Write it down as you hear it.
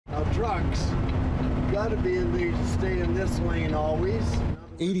trucks, gotta be in the stay in this lane always.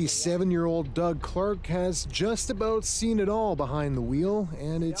 87-year-old Doug Clark has just about seen it all behind the wheel,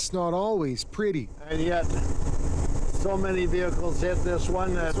 and it's not always pretty. And yet, so many vehicles hit this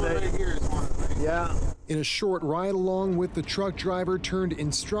one that right here is one of them. yeah. In a short ride along with the truck driver turned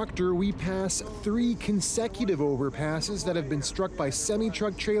instructor, we pass 3 consecutive overpasses that have been struck by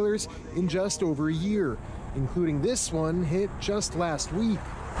semi-truck trailers in just over a year, including this one hit just last week.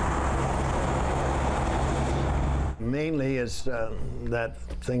 Mainly it's that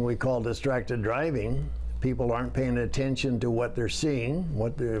thing we call distracted driving. People aren't paying attention to what they're seeing,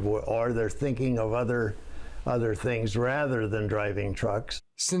 or they're thinking of other things rather than driving trucks.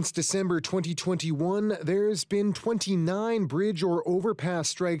 Since December 2021, there's been 29 bridge or overpass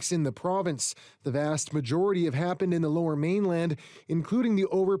strikes in the province. The vast majority have happened in the Lower Mainland, including the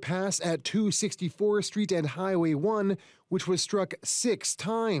overpass at 264 Street and Highway 1, which was struck 6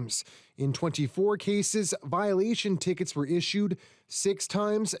 times. In 24 cases, violation tickets were issued. 6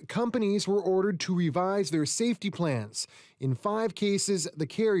 times, companies were ordered to revise their safety plans. In 5 cases, the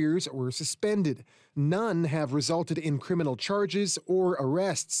carriers were suspended. None have resulted in criminal charges or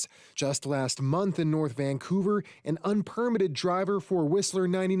arrests. Just last month in North Vancouver, an unpermitted driver for Whistler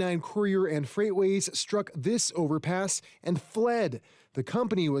 99 Courier and Freightways struck this overpass and fled. The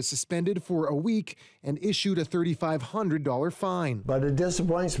company was suspended for a week and issued a $3,500 fine. But it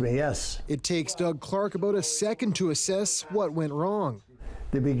disappoints me, yes. It takes Doug Clark about a second to assess what went wrong.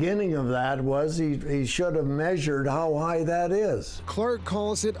 The beginning of that was he should have measured how high that is. Clark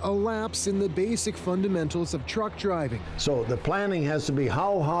calls it a lapse in the basic fundamentals of truck driving. So the planning has to be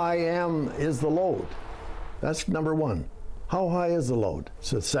how high is the load. That's number one. How high is the load?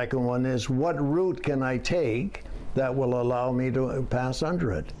 So the second one is what route can I take that will allow me to pass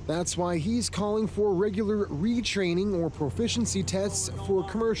under it. That's why he's calling for regular retraining or proficiency tests for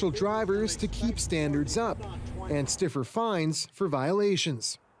commercial drivers to keep standards up, and stiffer fines for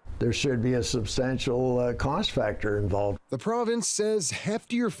violations. There should be a substantial cost factor involved. The province says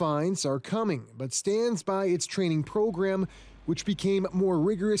heftier fines are coming, but stands by its training program, which became more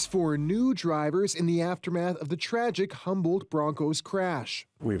rigorous for new drivers in the aftermath of the tragic Humboldt Broncos crash.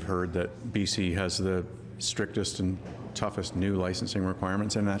 We've heard that BC has the strictest and toughest new licensing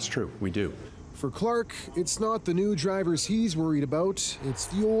requirements, and that's true, we do. For Clark, it's not the new drivers he's worried about, it's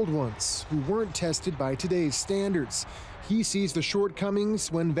the old ones who weren't tested by today's standards. He sees the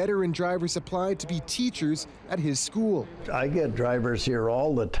shortcomings when veteran drivers apply to be teachers at his school. I get drivers here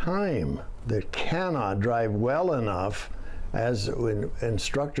all the time that cannot drive well enough as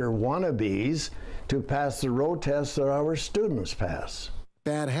instructor wannabes to pass the road tests that our students pass.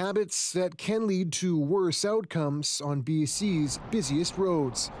 Bad habits that can lead to worse outcomes on BC's busiest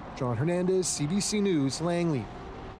roads. Jon Hernandez, CBC News, Langley.